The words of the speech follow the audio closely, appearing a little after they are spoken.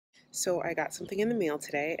So I got something in the mail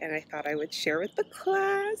today and I thought I would share with the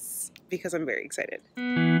class because I'm very excited.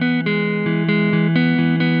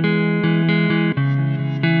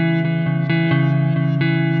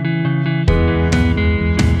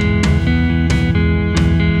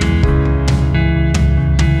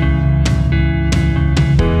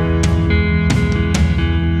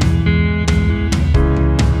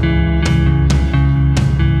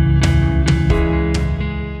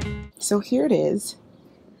 So here it is.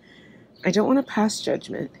 I don't want to pass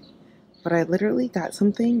judgment, but I literally got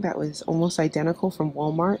something that was almost identical from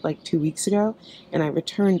Walmart like 2 weeks ago, and I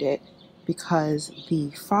returned it because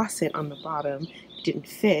the faucet on the bottom didn't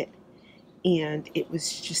fit, and it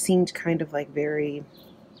was just seemed kind of like very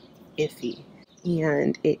iffy,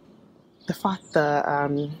 and the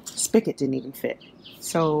spigot didn't even fit.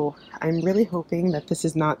 So I'm really hoping that this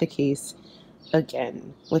is not the case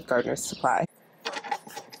again with Gardener's Supply.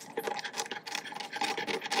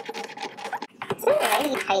 It's not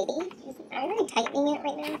really tidy. I'm really tightening it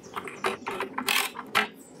right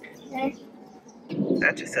now.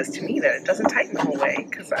 That just says to me that it doesn't tighten the whole way,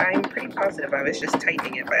 because I'm pretty positive I was just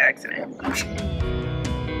tightening it by accident.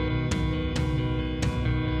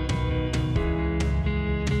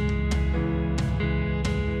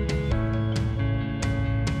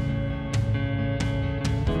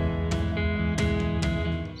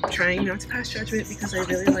 Trying not to pass judgment because I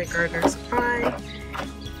really like Gardener's Supply,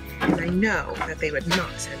 and I know that they would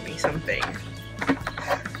not send me something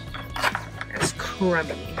as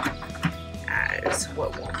crummy as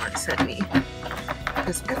what Walmart sent me,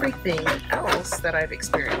 because everything else that I've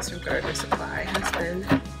experienced from Gardener's Supply has been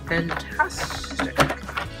fantastic.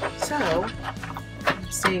 So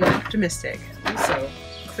I'm staying optimistic. Also,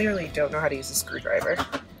 clearly don't know how to use a screwdriver.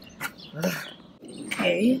 Ugh.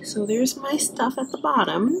 Okay, so there's my stuff at the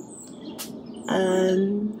bottom.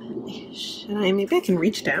 Maybe I can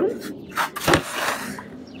reach down?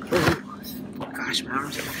 Oh gosh, my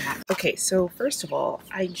arms are fat. Okay, so first of all,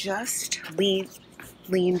 I just leaned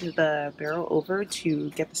the barrel over to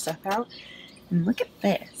get the stuff out, and look at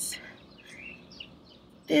this.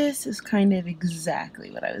 This is kind of exactly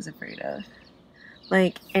what I was afraid of.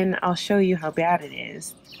 Like, and I'll show you how bad it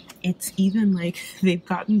is. It's even like they've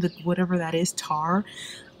gotten the whatever that is, tar,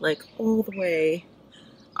 like all the way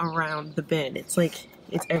around the bin. It's like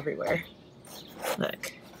it's everywhere.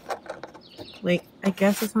 Look, like I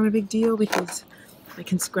guess it's not a big deal because I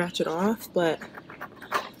can scratch it off, but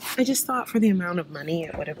I just thought for the amount of money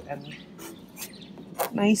it would have been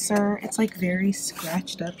nicer. It's like very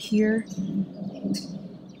scratched up here.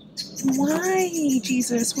 Why,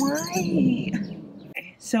 Jesus, why?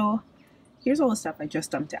 Okay, so here's all the stuff I just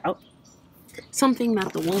dumped out. Something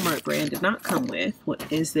that the Walmart brand did not come with.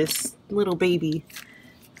 What is this little baby?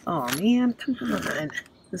 Oh man, come on.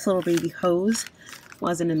 This little baby hose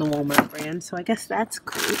wasn't in the Walmart brand, so I guess that's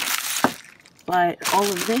cool. But all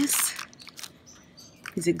of this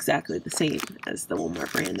is exactly the same as the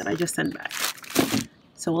Walmart brand that I just sent back.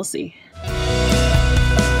 So we'll see.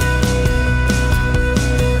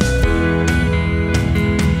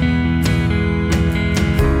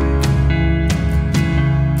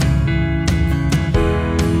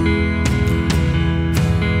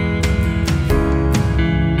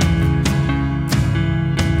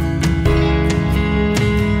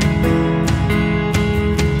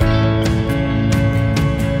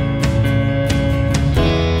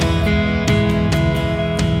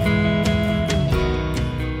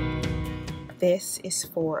 This is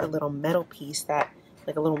for a little metal piece that,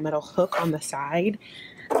 like a little metal hook on the side,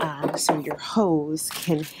 so your hose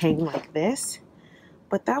can hang like this.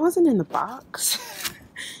 But that wasn't in the box,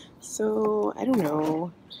 so I don't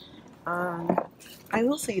know. I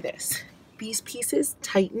will say this: these pieces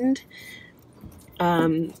tightened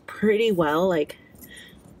pretty well. Like,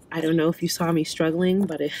 I don't know if you saw me struggling,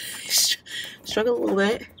 but I struggled a little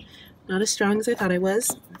bit. Not as strong as I thought I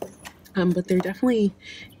was. But they're definitely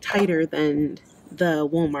tighter than the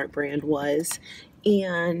Walmart brand was,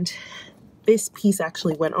 and this piece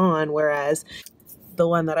actually went on, whereas the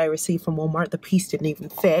one that I received from Walmart, the piece didn't even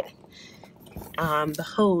fit. The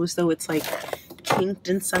hose, though, it's like kinked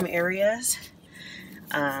in some areas,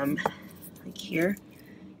 like here.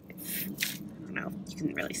 I don't know, you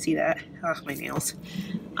can really see that. Oh, my nails.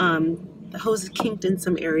 The hose is kinked in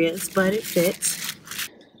some areas, but it fits.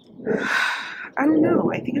 I don't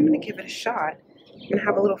know. I think I'm going to give it a shot and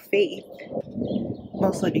have a little faith.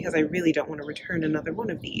 Mostly because I really don't want to return another one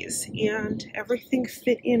of these. And everything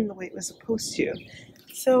fit in the way it was supposed to.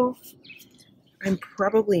 So I'm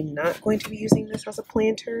probably not going to be using this as a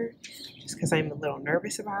planter just because I'm a little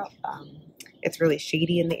nervous about. It's really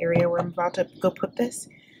shady in the area where I'm about to go put this.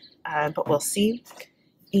 But we'll see.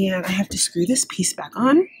 And I have to screw this piece back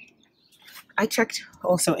on. I checked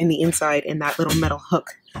also in the inside, and that little metal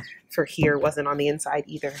hook for here wasn't on the inside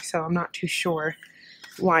either. So I'm not too sure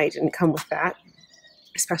why it didn't come with that,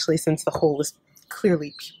 especially since the hole was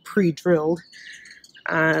clearly pre-drilled.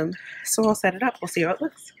 So I'll set it up. We'll see how it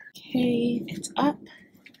looks. Okay, it's up.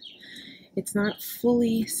 It's not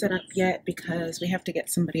fully set up yet because we have to get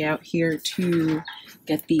somebody out here to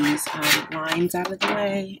get these lines out of the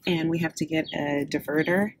way, and we have to get a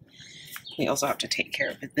diverter. We also have to take care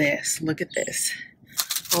of this. Look at this.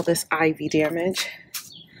 All this ivy damage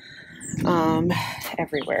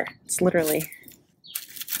everywhere. It's literally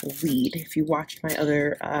weed. If you watched my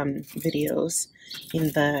other videos in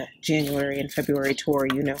the January and February tour,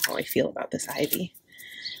 you know how I feel about this ivy.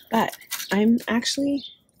 But I'm actually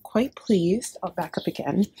quite pleased. I'll back up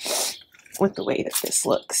again with the way that this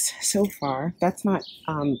looks so far. That's not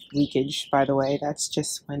leakage, by the way. That's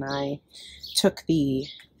just when I took the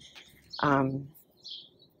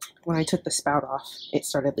spout off, it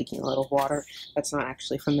started leaking a little water. That's not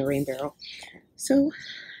actually from the rain barrel. So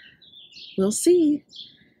we'll see.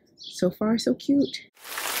 So far, so cute.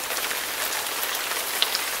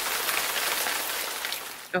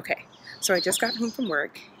 Okay, so I just got home from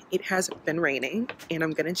work. It has been raining, and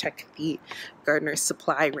I'm gonna check the Gardener's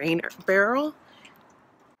Supply rain barrel.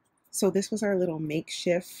 So this was our little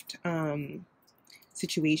makeshift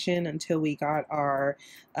situation until we got our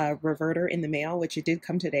reverter in the mail, which it did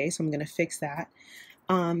come today, so I'm gonna fix that.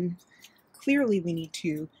 Clearly we need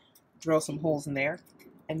to drill some holes in there,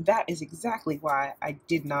 and that is exactly why I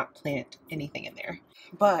did not plant anything in there.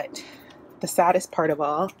 But the saddest part of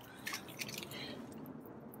all,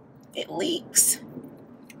 it leaks.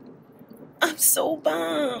 I'm so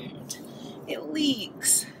bummed. It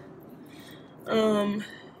leaks.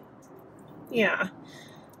 Yeah.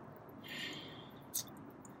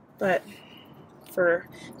 But for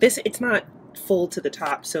this, it's not full to the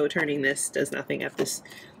top, so turning this does nothing at this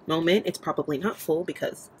moment. It's probably not full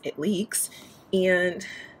because it leaks.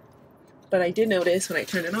 But I did notice when I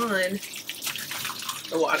turn it on,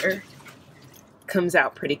 the water comes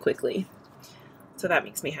out pretty quickly. So that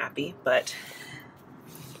makes me happy, but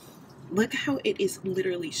look how it is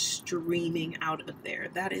literally streaming out of there.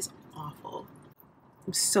 That is awful.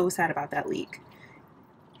 I'm so sad about that leak.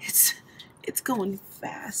 It's going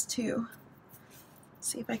fast too. Let's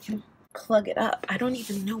see if I can plug it up. I don't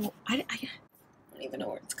even know. I don't even know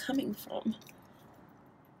where it's coming from.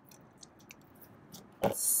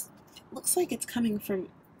 It looks like it's coming from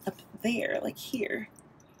up there, like here.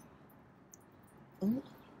 Oh.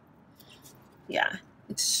 Yeah,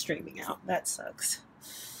 it's streaming out. That sucks.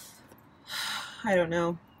 I don't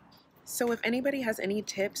know. So if anybody has any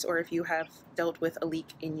tips, or if you have dealt with a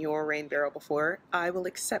leak in your rain barrel before, I will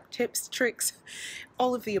accept tips, tricks,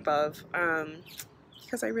 all of the above,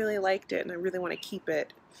 because I really liked it and I really want to keep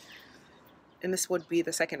it. And this would be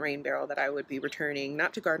the second rain barrel that I would be returning,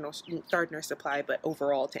 not to Gardener Supply, but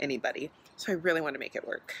overall to anybody. So I really want to make it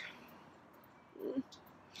work.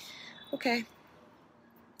 Okay,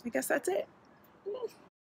 I guess that's it.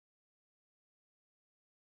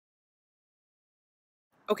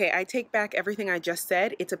 Okay, I take back everything I just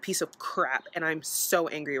said. It's a piece of crap, and I'm so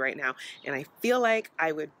angry right now. And I feel like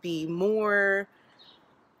I would be more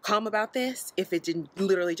calm about this if it didn't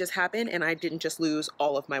literally just happen and I didn't just lose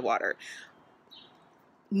all of my water.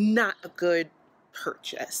 Not a good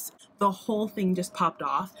purchase. The whole thing just popped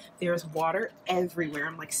off. There's water everywhere.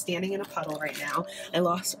 I'm like standing in a puddle right now. I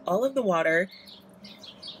lost all of the water.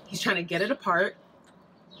 He's trying to get it apart.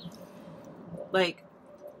 Like,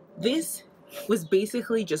 this was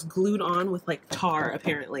basically just glued on with like tar,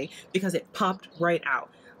 apparently, because it popped right out.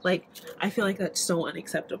 Like, I feel like that's so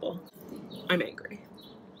unacceptable. I'm angry.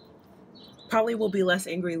 Probably will be less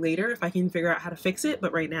angry later if I can figure out how to fix it,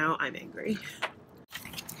 but right now I'm angry.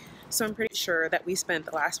 So I'm pretty sure that we spent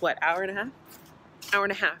the last, what, hour and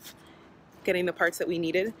a half getting the parts that we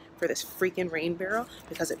needed for this freaking rain barrel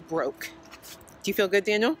because it broke. Do you feel good,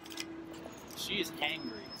 Daniel? She is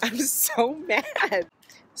hangry. I'm so mad.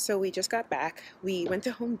 So we just got back. We went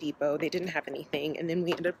to Home Depot. They didn't have anything. And then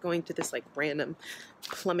we ended up going to this like random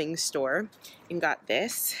plumbing store and got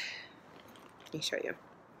this. Let me show you.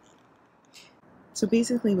 So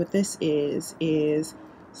basically what this is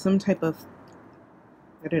some type of,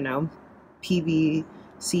 I don't know,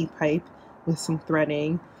 PVC pipe with some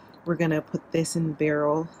threading. We're gonna put this in the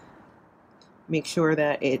barrel, make sure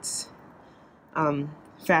that it's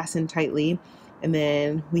fastened tightly, and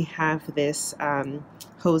then we have this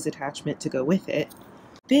hose attachment to go with it.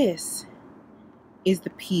 This is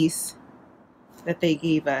the piece that they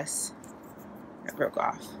gave us that broke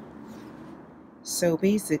off. So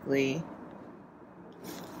basically,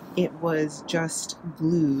 it was just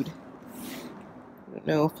glued. I don't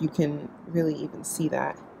know if you can really even see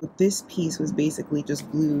that. But this piece was basically just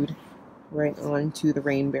glued right onto the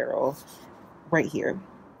rain barrel right here.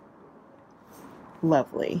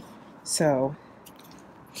 Lovely. So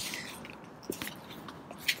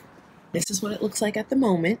this is what it looks like at the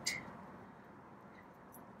moment.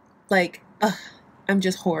 Like, I'm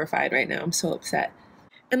just horrified right now. I'm so upset.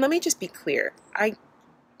 And let me just be clear. I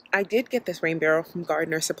did get this rain barrel from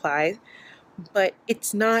Gardener Supplies, but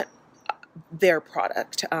it's not their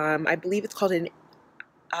product. I believe it's called an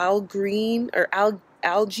Algene,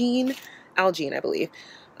 I believe.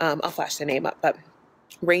 I'll flash the name up, but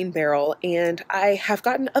rain barrel. And I have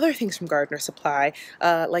gotten other things from Gardener Supply,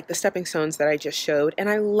 like the stepping stones that I just showed, and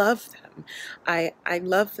I love them. I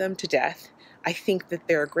love them to death. I think that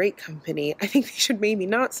they're a great company. I think they should maybe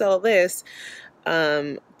not sell this,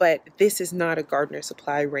 but this is not a Gardener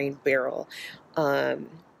Supply rain barrel.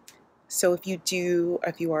 So if you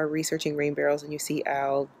are researching rain barrels and you see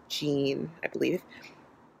Algene, I believe,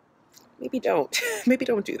 maybe don't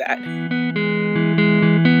do that.